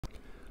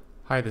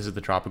Hi, this is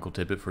the Tropical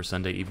Tidbit for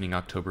Sunday evening,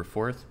 October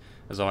 4th.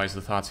 As always,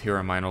 the thoughts here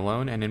are mine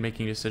alone, and in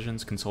making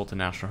decisions, consult the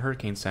National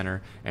Hurricane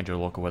Center and your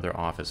local weather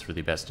office for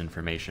the best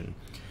information.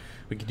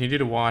 We continue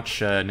to watch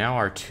now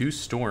our two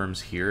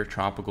storms here,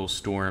 Tropical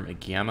Storm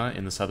Gamma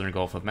in the southern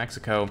Gulf of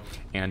Mexico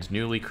and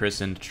newly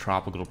christened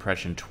Tropical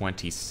Depression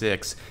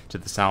 26 to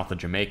the south of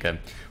Jamaica.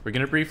 We're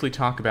going to briefly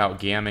talk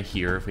about Gamma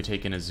here. If we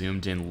take in a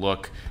zoomed-in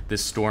look,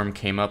 this storm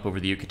came up over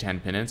the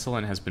Yucatan Peninsula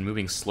and has been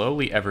moving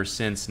slowly ever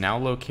since, now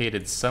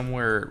located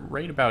somewhere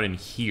right about in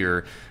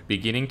here,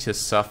 beginning to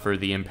suffer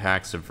the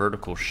impacts of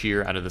vertical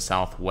shear out of the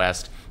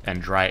southwest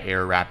and dry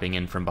air wrapping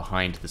in from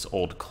behind this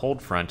old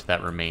cold front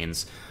that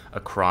remains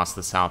across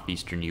the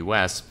southeastern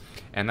U.S.,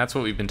 and that's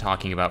what we've been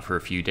talking about for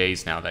a few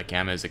days now, that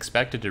Gamma is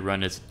expected to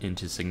run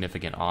into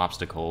significant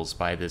obstacles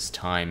by this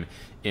time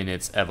in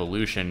its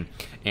evolution,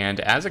 and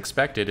as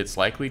expected, it's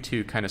likely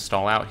to kind of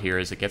stall out here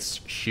as it gets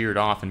sheared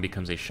off and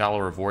becomes a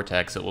shallower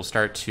vortex. It will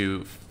start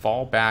to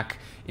fall back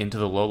into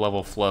the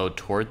low-level flow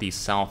toward the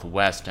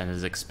southwest and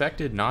is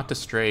expected not to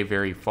stray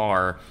very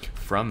far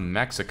from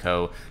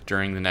Mexico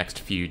during the next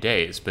few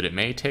days, but it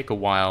may take a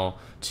while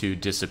to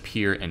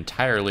disappear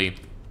entirely,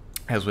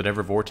 as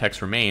whatever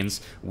vortex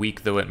remains,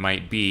 weak though it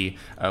might be,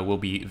 will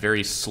be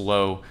very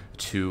slow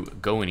to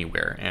go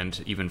anywhere.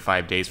 And even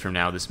 5 days from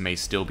now, this may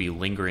still be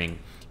lingering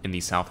in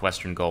the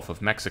southwestern Gulf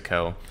of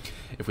Mexico.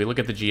 If we look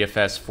at the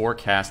GFS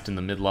forecast in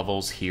the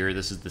mid-levels here,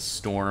 this is the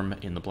storm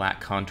in the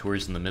black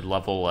contours in the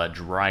mid-level.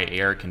 Dry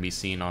air can be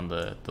seen on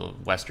the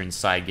western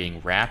side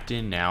getting wrapped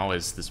in now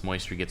as this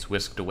moisture gets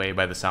whisked away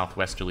by the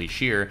southwesterly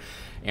shear.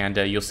 And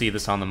you'll see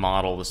this on the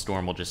model. The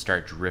storm will just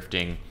start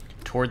drifting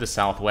toward the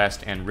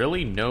southwest, and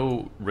really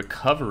no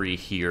recovery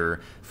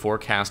here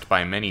forecast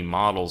by many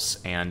models,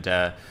 and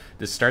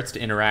this starts to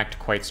interact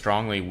quite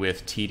strongly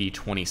with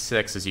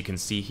TD26, as you can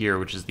see here,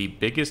 which is the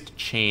biggest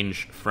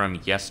change from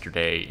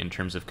yesterday in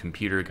terms of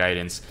computer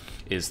guidance,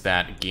 is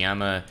that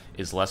Gamma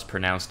is less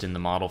pronounced in the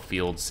model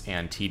fields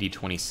and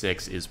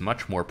TD26 is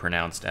much more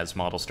pronounced as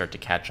models start to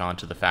catch on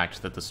to the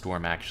fact that the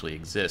storm actually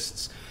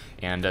exists.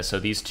 And so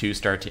these two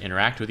start to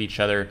interact with each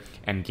other,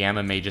 and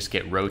Gamma may just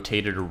get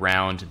rotated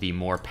around the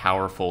more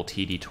powerful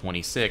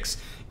TD26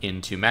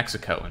 into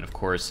Mexico. And of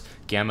course,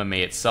 Gamma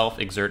may itself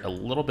exert a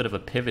little bit of a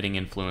pivoting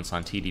influence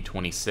on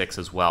TD26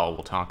 as well.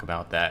 We'll talk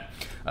about that.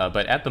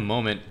 But at the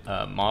moment,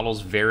 models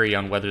vary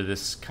on whether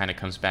this kind of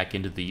comes back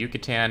into the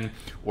Yucatan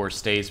or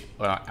stays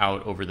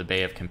out over the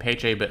Bay of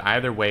Campeche. But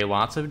either way,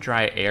 lots of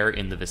dry air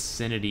in the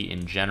vicinity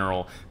in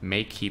general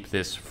may keep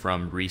this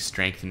from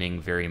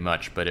re-strengthening very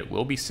much. But it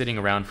will be sitting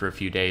around for a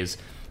few days.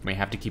 We may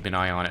have to keep an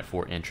eye on it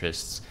for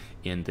interests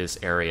in this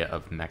area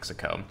of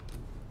Mexico.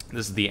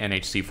 This is the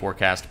NHC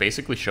forecast,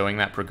 basically showing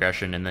that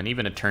progression, and then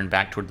even a turn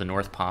back toward the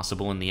north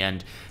possible in the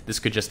end. This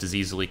could just as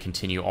easily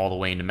continue all the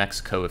way into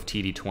Mexico if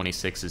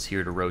TD26 is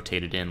here to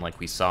rotate it in like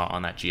we saw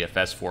on that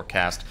GFS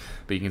forecast.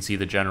 But you can see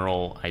the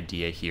general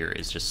idea here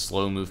is just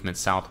slow movement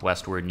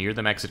southwestward near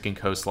the Mexican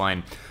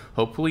coastline,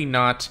 hopefully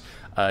not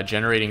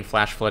generating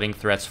flash flooding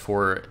threats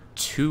for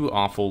too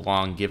awful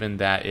long, given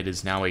that it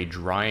is now a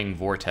drying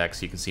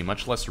vortex. You can see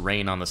much less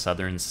rain on the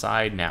southern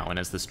side now, and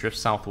as this drifts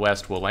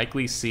southwest, we'll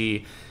likely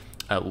see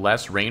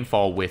less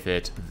rainfall with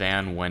it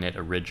than when it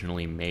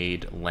originally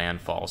made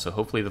landfall. So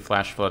hopefully the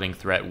flash flooding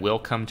threat will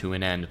come to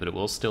an end, but it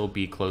will still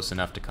be close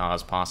enough to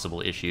cause possible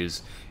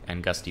issues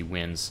and gusty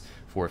winds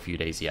for a few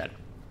days yet.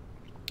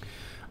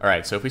 All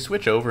right, so if we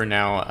switch over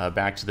now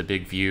back to the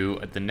big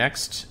view, the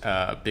next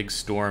big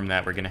storm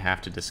that we're going to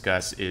have to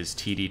discuss is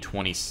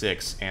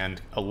TD26,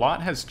 and a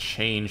lot has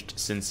changed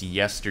since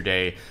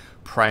yesterday,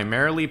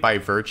 primarily by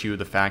virtue of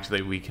the fact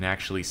that we can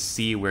actually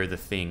see where the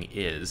thing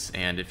is.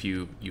 And if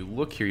you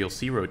look here, you'll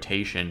see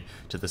rotation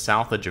to the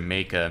south of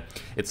Jamaica.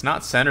 It's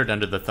not centered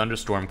under the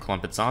thunderstorm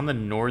clump, it's on the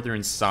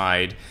northern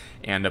side,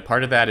 and a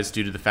part of that is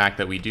due to the fact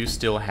that we do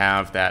still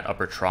have that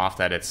upper trough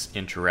that it's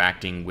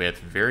interacting with.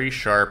 Very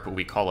sharp, what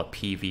we call a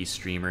PV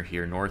streamer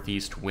here,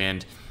 northeast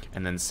wind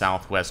and then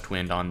southwest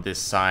wind on this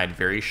side.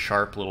 Very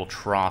sharp little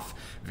trough,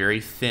 very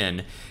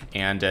thin,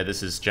 and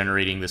this is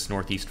generating this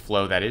northeast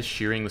flow that is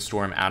shearing the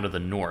storm out of the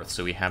north.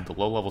 So we have the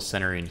low-level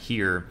center in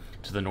here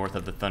to the north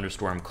of the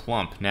thunderstorm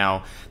clump.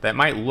 Now, that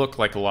might look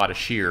like a lot of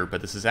shear,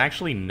 but this is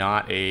actually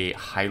not a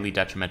highly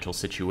detrimental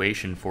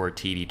situation for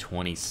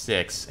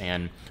TD26,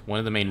 and one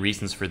of the main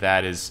reasons for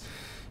that is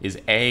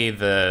A,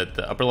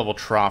 the upper level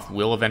trough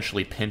will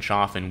eventually pinch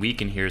off and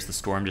weaken here as the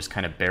storm just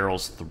kind of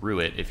barrels through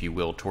it, if you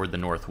will, toward the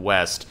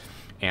northwest,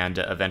 and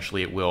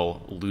eventually it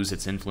will lose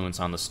its influence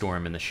on the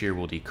storm and the shear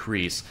will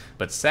decrease.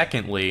 But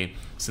secondly,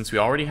 since we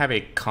already have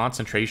a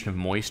concentration of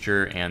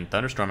moisture and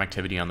thunderstorm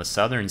activity on the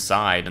southern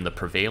side and the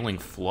prevailing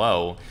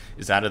flow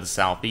is out of the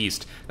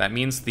southeast, that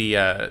means the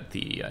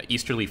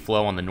easterly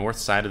flow on the north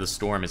side of the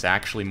storm is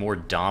actually more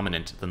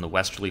dominant than the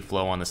westerly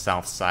flow on the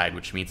south side,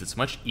 which means it's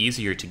much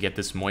easier to get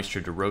this moisture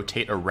to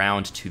rotate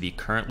around to the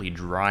currently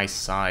dry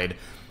side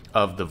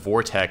of the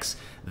vortex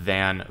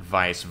than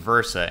vice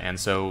versa. And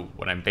so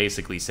what I'm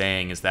basically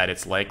saying is that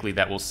it's likely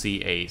that we'll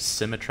see a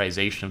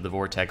symmetrization of the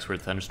vortex where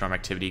thunderstorm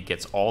activity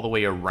gets all the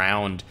way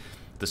around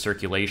the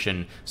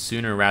circulation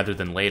sooner rather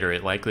than later.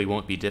 It likely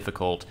won't be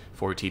difficult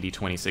for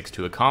TD26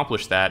 to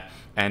accomplish that,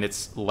 and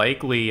it's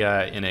likely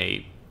in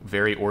a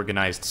very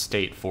organized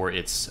state for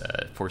its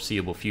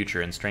foreseeable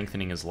future, and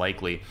strengthening is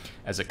likely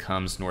as it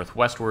comes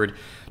northwestward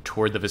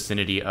toward the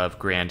vicinity of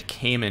Grand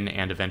Cayman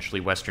and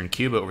eventually western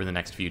Cuba over the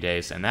next few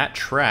days. And that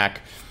track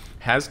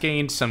has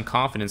gained some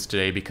confidence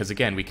today because,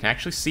 again, we can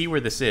actually see where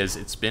this is.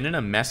 It's been in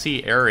a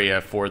messy area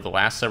for the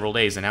last several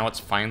days, and now it's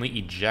finally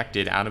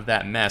ejected out of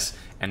that mess,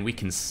 and we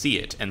can see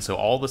it. And so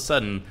all of a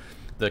sudden,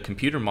 the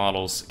computer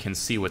models can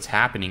see what's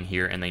happening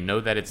here, and they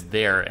know that it's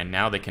there, and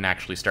now they can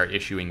actually start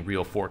issuing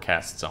real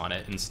forecasts on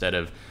it instead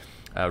of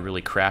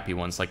really crappy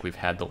ones like we've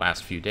had the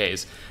last few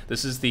days.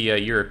 This is the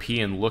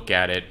European look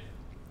at it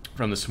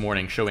from this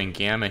morning, showing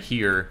gamma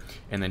here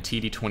and then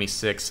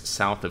TD26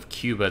 south of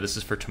Cuba. This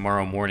is for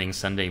tomorrow morning,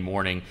 Sunday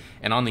morning.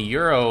 And on the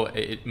Euro,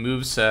 it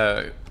moves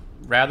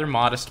rather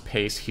modest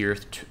pace here.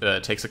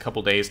 Takes a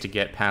couple days to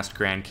get past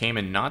Grand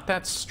Cayman. Not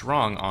that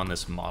strong on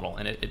this model,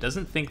 and it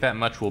doesn't think that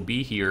much will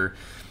be here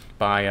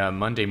by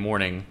Monday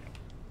morning.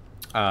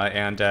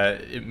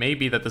 It may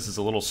be that this is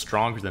a little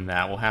stronger than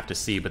that. We'll have to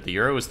see, but the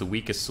Euro is the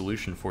weakest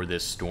solution for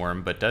this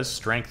storm, but does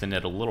strengthen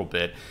it a little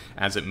bit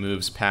as it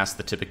moves past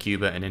the tip of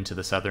Cuba and into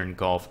the southern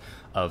Gulf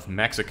of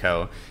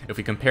Mexico. If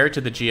we compare it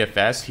to the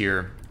GFS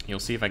here, you'll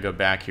see if I go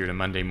back here to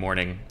Monday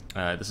morning,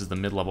 this is the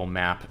mid-level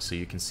map, so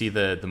you can see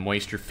the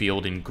moisture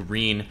field in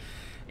green,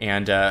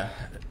 and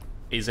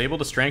is able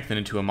to strengthen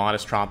into a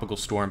modest tropical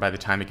storm by the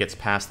time it gets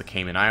past the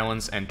Cayman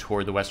Islands and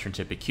toward the western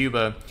tip of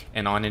Cuba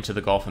and on into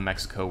the Gulf of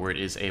Mexico, where it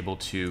is able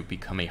to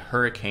become a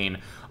hurricane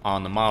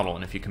on the model.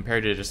 And if you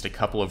compared it to just a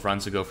couple of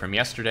runs ago from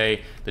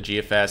yesterday, the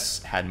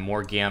GFS had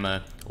more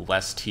gamma,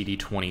 less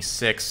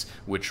TD26,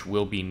 which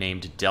will be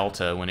named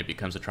Delta when it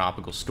becomes a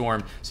tropical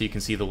storm. So you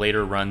can see the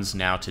later runs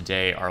now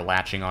today are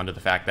latching onto the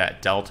fact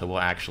that Delta will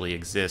actually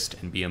exist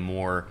and be a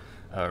more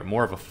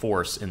of a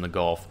force in the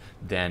Gulf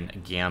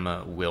than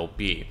gamma will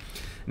be.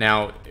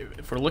 Now,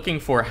 if we're looking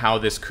for how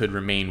this could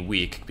remain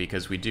weak,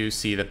 because we do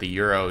see that the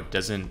Euro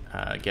doesn't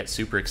get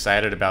super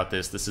excited about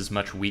this, this is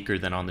much weaker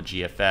than on the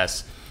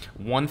GFS.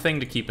 One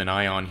thing to keep an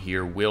eye on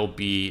here will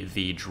be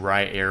the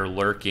dry air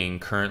lurking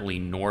currently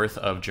north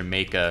of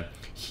Jamaica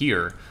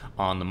here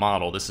on the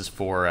model. This is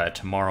for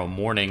tomorrow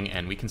morning,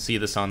 and we can see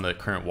this on the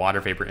current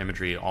water vapor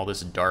imagery, all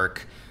this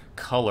dark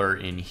color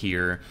in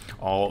here.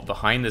 All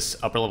behind this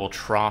upper level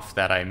trough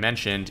that I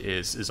mentioned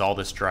is all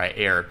this dry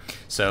air.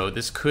 So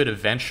this could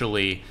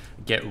eventually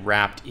get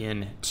wrapped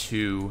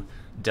into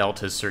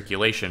Delta's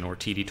circulation, or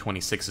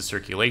TD26's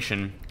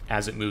circulation,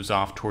 as it moves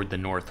off toward the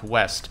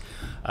northwest.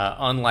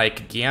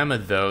 Unlike gamma,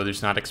 though,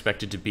 there's not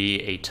expected to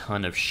be a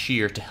ton of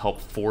shear to help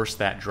force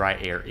that dry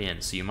air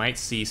in. So you might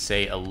see,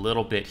 say, a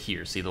little bit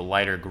here. See the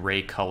lighter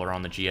gray color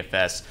on the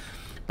GFS,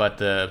 but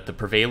the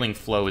prevailing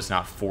flow is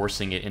not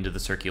forcing it into the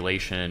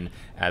circulation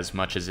as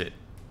much as it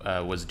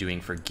was doing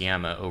for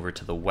gamma over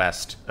to the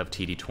west of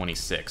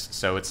TD26.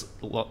 So it's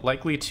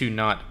likely to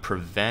not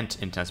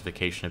prevent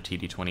intensification of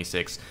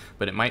TD26,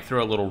 but it might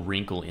throw a little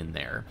wrinkle in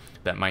there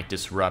that might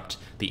disrupt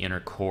the inner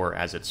core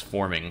as it's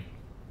forming.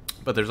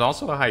 But there's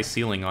also a high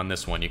ceiling on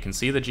this one. You can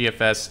see the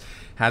GFS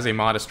has a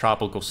modest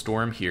tropical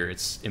storm here.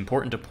 It's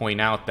important to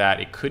point out that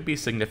it could be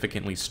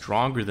significantly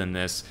stronger than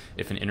this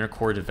if an inner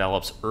core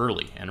develops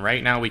early. And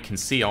right now we can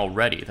see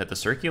already that the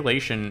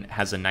circulation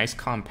has a nice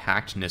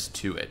compactness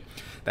to it.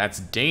 That's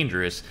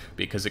dangerous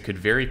because it could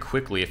very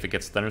quickly, if it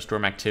gets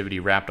thunderstorm activity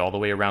wrapped all the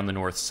way around the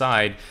north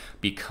side,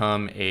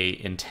 become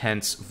a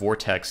intense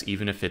vortex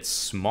even if it's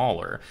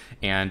smaller.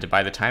 And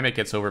by the time it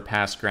gets over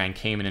past Grand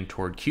Cayman and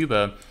toward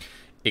Cuba,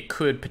 it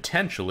could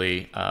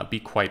potentially be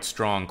quite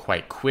strong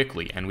quite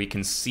quickly. And we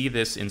can see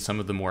this in some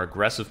of the more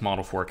aggressive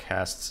model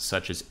forecasts,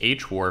 such as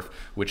HWRF,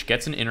 which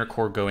gets an inner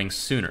core going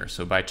sooner.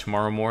 So by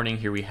tomorrow morning,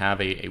 here we have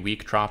a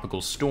weak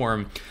tropical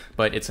storm,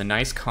 but it's a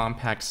nice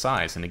compact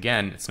size. And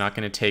again, it's not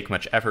going to take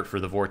much effort for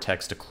the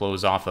vortex to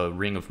close off a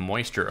ring of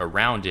moisture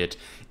around it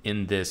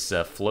in this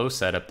flow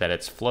setup that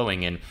it's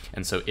flowing in.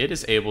 And so it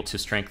is able to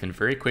strengthen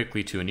very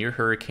quickly to a near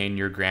hurricane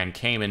near Grand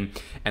Cayman,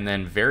 and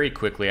then very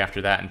quickly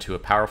after that into a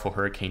powerful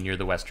hurricane near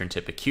the western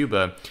tip of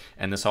Cuba.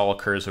 And this all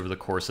occurs over the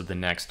course of the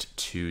next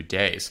 2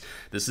 days.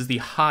 This is the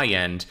high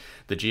end.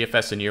 The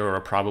GFS and Euro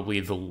are probably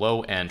the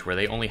low end, where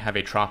they only have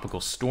a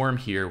tropical storm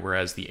here,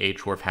 whereas the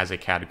HWRF has a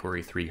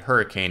Category 3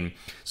 hurricane.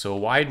 So a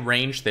wide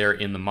range there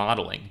in the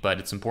modeling, but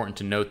it's important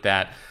to note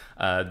that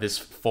this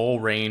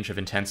full range of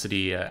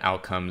intensity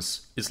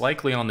outcomes is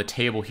likely on the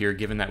table here,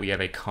 given that we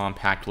have a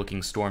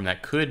compact-looking storm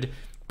that could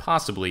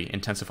possibly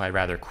intensify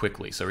rather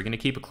quickly. So we're going to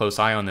keep a close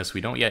eye on this.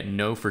 We don't yet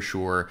know for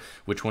sure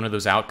which one of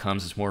those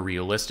outcomes is more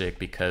realistic,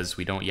 because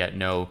we don't yet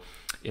know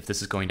if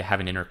this is going to have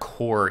an inner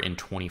core in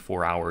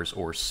 24 hours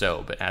or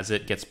so. But as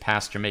it gets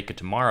past Jamaica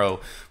tomorrow,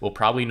 we'll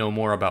probably know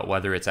more about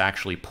whether it's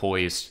actually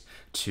poised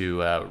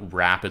to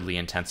rapidly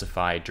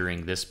intensify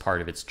during this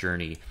part of its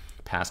journey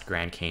past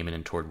Grand Cayman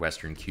and toward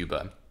western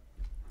Cuba.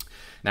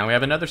 Now we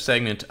have another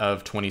segment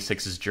of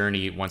 26's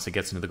journey once it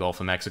gets into the Gulf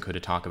of Mexico to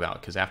talk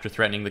about, because after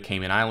threatening the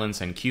Cayman Islands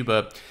and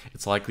Cuba,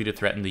 it's likely to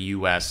threaten the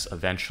U.S.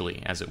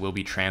 eventually, as it will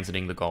be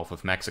transiting the Gulf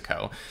of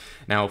Mexico.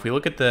 Now, if we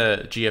look at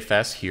the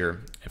GFS here,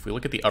 if we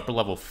look at the upper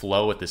level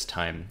flow at this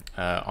time,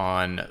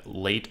 on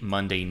late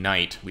Monday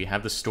night, we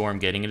have the storm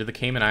getting into the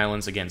Cayman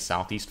Islands. Again,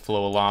 southeast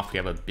flow aloft. We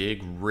have a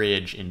big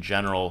ridge in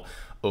general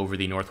over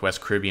the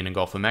Northwest Caribbean and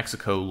Gulf of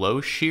Mexico,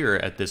 low shear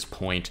at this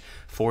point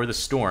for the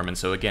storm. And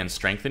so again,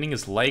 strengthening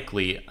is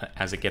likely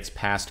as it gets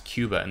past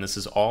Cuba, and this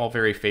is all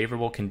very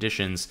favorable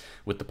conditions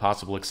with the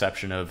possible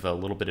exception of a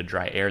little bit of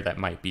dry air that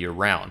might be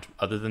around.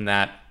 Other than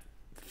that,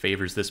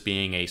 favors this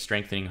being a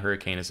strengthening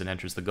hurricane as it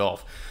enters the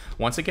Gulf.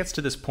 Once it gets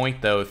to this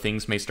point, though,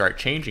 things may start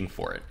changing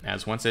for it,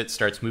 as once it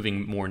starts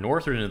moving more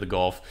northward into the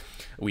Gulf,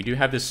 we do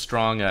have this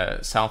strong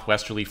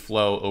southwesterly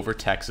flow over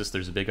Texas.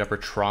 There's a big upper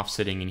trough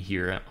sitting in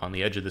here on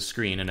the edge of the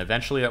screen, and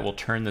eventually that will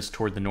turn this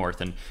toward the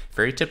north. And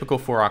very typical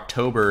for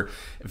October,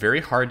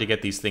 very hard to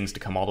get these things to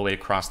come all the way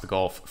across the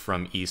Gulf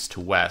from east to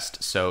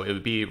west. So it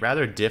would be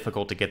rather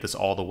difficult to get this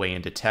all the way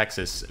into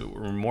Texas.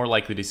 We're more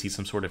likely to see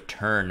some sort of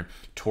turn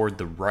toward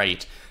the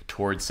right,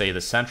 towards, say,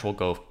 the central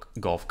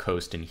Gulf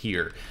Coast in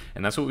here.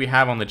 And that's what we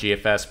have on the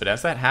GFS. But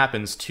as that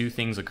happens, two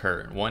things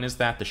occur. One is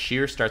that the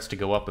shear starts to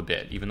go up a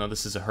bit. Even though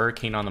this is a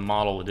hurricane on the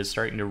model, it is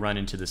starting to run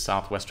into the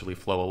southwesterly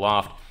flow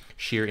aloft.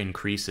 Shear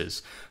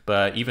increases.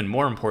 But even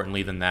more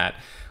importantly than that,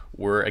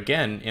 we're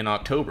again in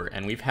October,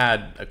 and we've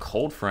had a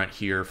cold front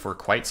here for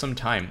quite some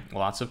time.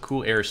 Lots of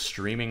cool air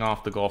streaming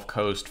off the Gulf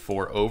Coast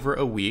for over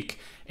a week,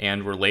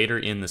 and we're later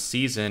in the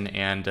season,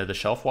 and the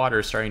shelf water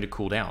is starting to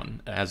cool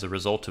down as a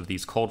result of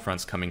these cold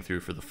fronts coming through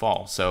for the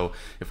fall. So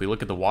if we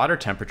look at the water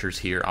temperatures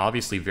here,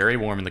 obviously very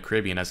warm in the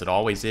Caribbean, as it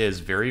always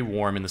is, very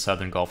warm in the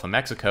southern Gulf of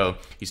Mexico.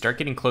 You start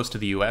getting close to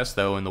the U.S.,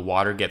 though, and the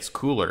water gets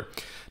cooler.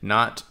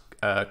 Not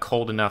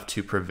cold enough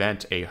to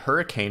prevent a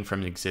hurricane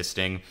from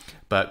existing,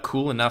 but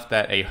cool enough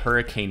that a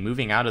hurricane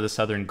moving out of the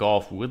southern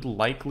Gulf would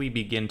likely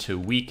begin to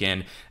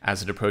weaken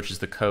as it approaches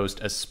the coast,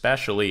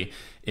 especially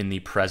in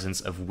the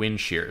presence of wind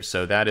shear.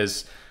 So that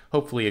is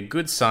hopefully a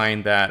good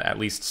sign that at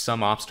least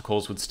some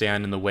obstacles would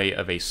stand in the way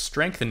of a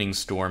strengthening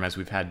storm, as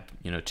we've had,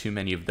 too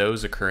many of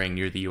those occurring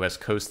near the U.S.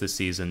 coast this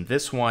season.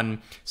 This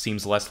one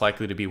seems less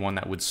likely to be one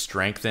that would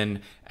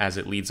strengthen as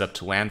it leads up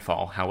to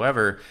landfall.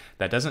 However,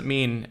 that doesn't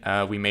mean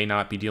we may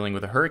not be dealing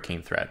with a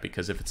hurricane threat,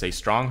 because if it's a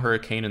strong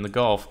hurricane in the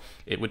Gulf,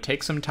 it would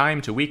take some time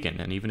to weaken.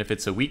 And even if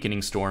it's a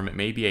weakening storm, it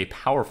may be a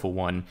powerful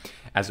one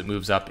as it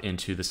moves up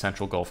into the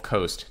central Gulf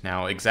Coast.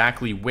 Now,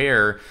 exactly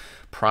where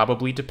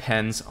probably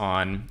depends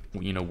on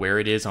where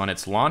it is on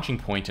its launching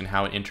point and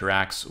how it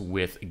interacts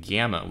with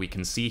gamma. We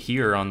can see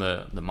here on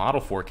the model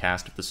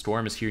forecast, if the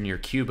storm is here near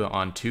Cuba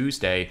on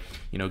Tuesday,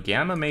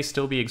 gamma may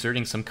still be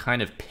exerting some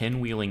kind of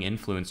pinwheeling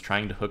influence,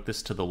 trying to hook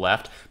this to the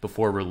left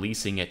before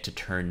releasing it to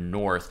turn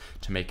north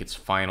to make its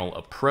final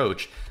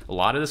approach. A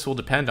lot of this will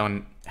depend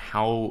on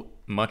how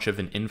much of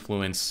an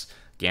influence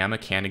gamma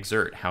can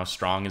exert. How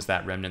strong is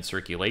that remnant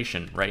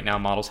circulation? Right now,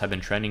 models have been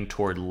trending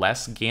toward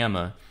less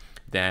gamma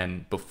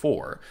than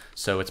before,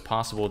 so it's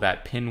possible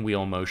that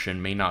pinwheel motion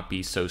may not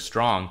be so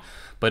strong,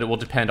 but it will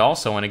depend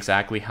also on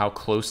exactly how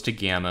close to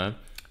gamma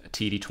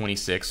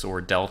TD26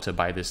 or delta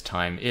by this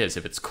time is.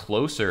 If it's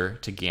closer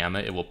to gamma,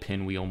 it will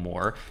pinwheel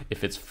more.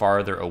 If it's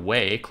farther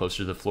away, closer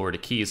to the Florida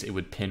Keys, it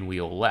would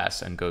pinwheel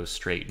less and go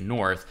straight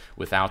north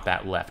without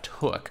that left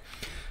hook.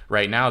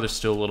 Right now, there's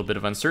still a little bit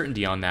of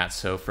uncertainty on that.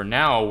 So for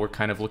now, we're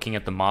kind of looking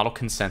at the model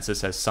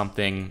consensus as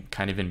something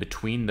kind of in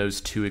between those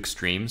two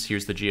extremes.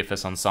 Here's the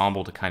GFS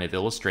ensemble to kind of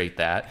illustrate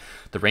that.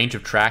 The range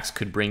of tracks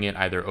could bring it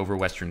either over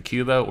western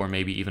Cuba or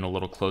maybe even a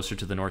little closer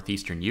to the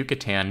northeastern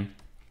Yucatan.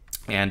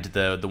 And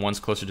the ones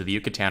closer to the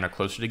Yucatan are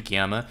closer to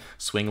gamma,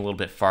 swing a little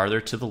bit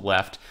farther to the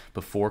left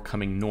before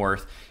coming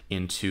north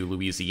into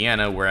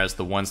Louisiana, whereas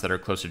the ones that are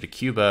closer to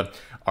Cuba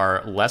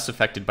are less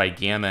affected by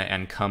gamma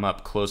and come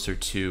up closer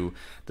to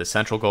the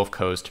central Gulf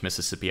Coast,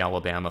 Mississippi,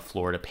 Alabama,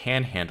 Florida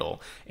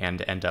panhandle,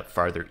 and end up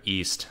farther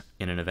east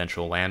in an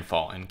eventual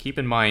landfall. And keep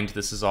in mind,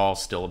 this is all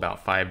still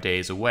about 5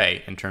 days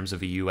away in terms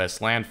of a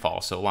U.S.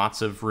 landfall, so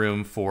lots of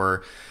room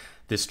for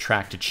this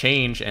track to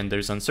change, and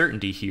there's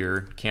uncertainty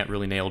here. Can't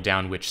really nail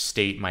down which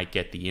state might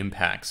get the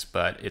impacts,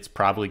 but it's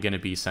probably going to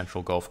be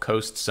central Gulf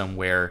Coast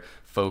somewhere.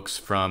 Folks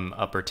from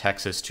upper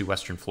Texas to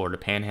western Florida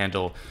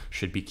panhandle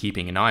should be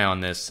keeping an eye on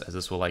this, as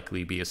this will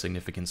likely be a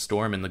significant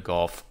storm in the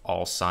Gulf.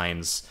 All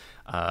signs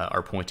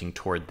are pointing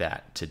toward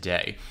that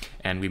today.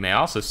 And we may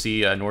also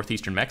see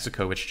northeastern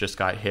Mexico, which just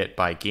got hit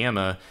by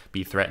gamma,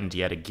 be threatened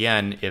yet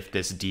again if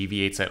this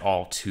deviates at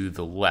all to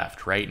the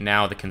left. Right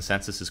now, the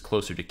consensus is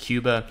closer to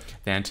Cuba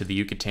than to the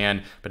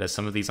Yucatan, but as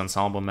some of these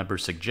ensemble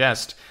members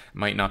suggest,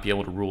 might not be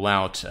able to rule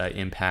out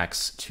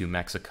impacts to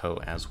Mexico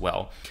as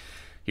well.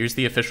 Here's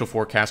the official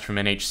forecast from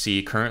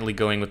NHC, currently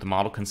going with the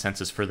model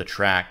consensus for the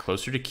track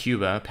closer to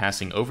Cuba,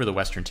 passing over the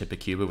western tip of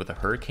Cuba with a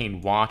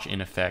hurricane watch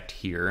in effect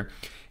here.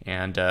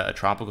 and a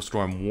tropical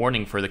storm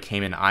warning for the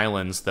Cayman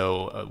Islands,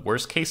 though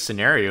worst case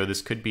scenario,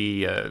 this could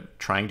be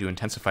trying to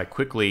intensify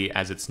quickly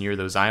as it's near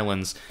those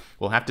islands.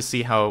 We'll have to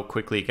see how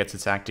quickly it gets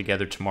its act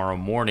together tomorrow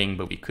morning,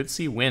 but we could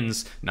see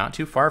winds not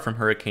too far from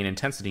hurricane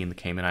intensity in the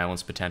Cayman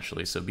Islands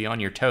potentially, so be on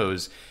your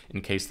toes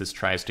in case this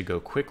tries to go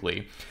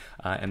quickly.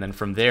 And then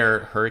from there,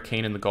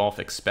 hurricane in the Gulf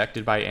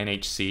expected by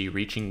NHC,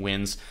 reaching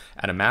winds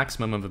at a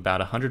maximum of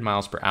about 100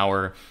 miles per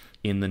hour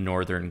in the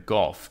northern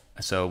Gulf.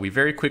 So we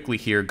very quickly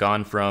here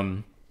gone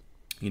from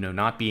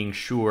not being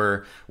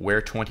sure where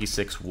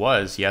 26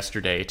 was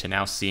yesterday to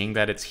now seeing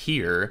that it's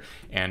here,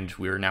 and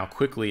we're now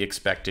quickly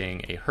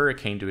expecting a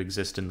hurricane to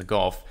exist in the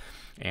Gulf.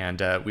 And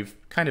we've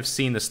kind of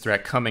seen this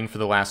threat coming for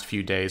the last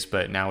few days,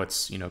 but now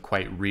it's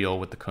quite real,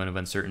 with the cone of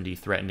uncertainty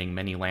threatening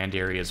many land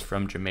areas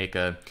from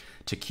Jamaica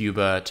to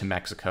Cuba to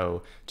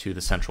Mexico to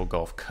the central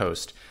Gulf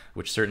Coast,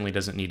 which certainly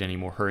doesn't need any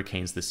more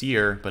hurricanes this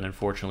year, but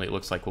unfortunately it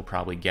looks like we'll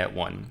probably get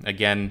one.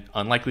 Again,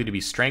 unlikely to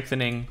be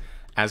strengthening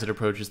as it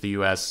approaches the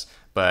U.S.,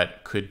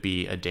 but could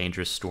be a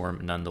dangerous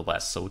storm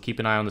nonetheless. So we'll keep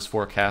an eye on this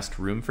forecast.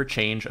 Room for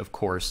change, of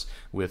course,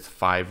 with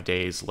 5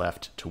 days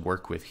left to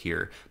work with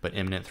here. But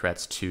imminent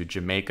threats to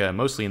Jamaica,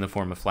 mostly in the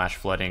form of flash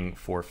flooding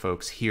for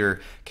folks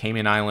here.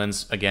 Cayman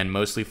Islands, again,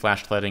 mostly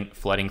flash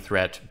flooding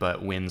threat,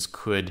 but winds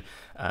could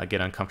get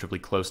uncomfortably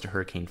close to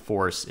hurricane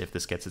force if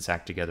this gets its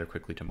act together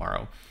quickly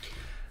tomorrow.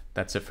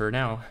 That's it for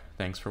now.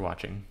 Thanks for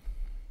watching.